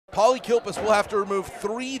Paulie Kilpis will have to remove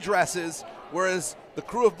 3 dresses, whereas the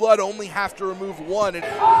Crew of Blood only have to remove 1. And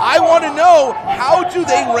I want to know, how do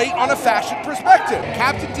they rate on a fashion perspective?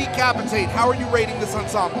 Captain Decapitate, how are you rating this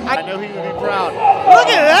ensemble? I know he would be proud. Look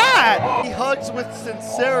at that! He hugs with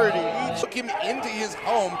sincerity. He took him into his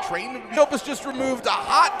home, trained him. Kilpis just removed a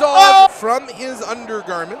hot dog from his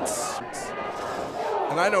undergarments.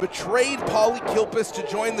 And I know, betrayed Paulie Kilpis to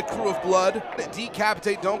join the Crew of Blood.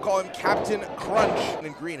 Decapitate, don't call him Captain Crunch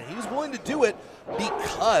in green. And he was willing to do it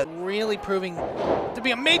because... Really proving to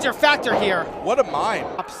be a major factor here. What a mind.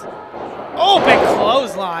 Oh, big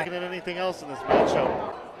clothesline. Than anything else in this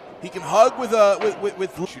matchup. He can hug with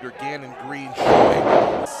shooter Ganon green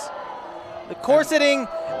showing. The corseting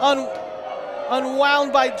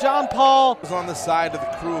unwound by John Paul. Was on the side of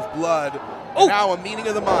the Crew of Blood. Oh. Now a meeting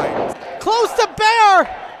of the mind. Close to bear.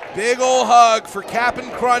 Big ol' hug for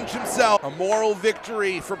Captain Crunch himself. A moral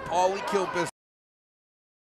victory for Paulie Kilpis.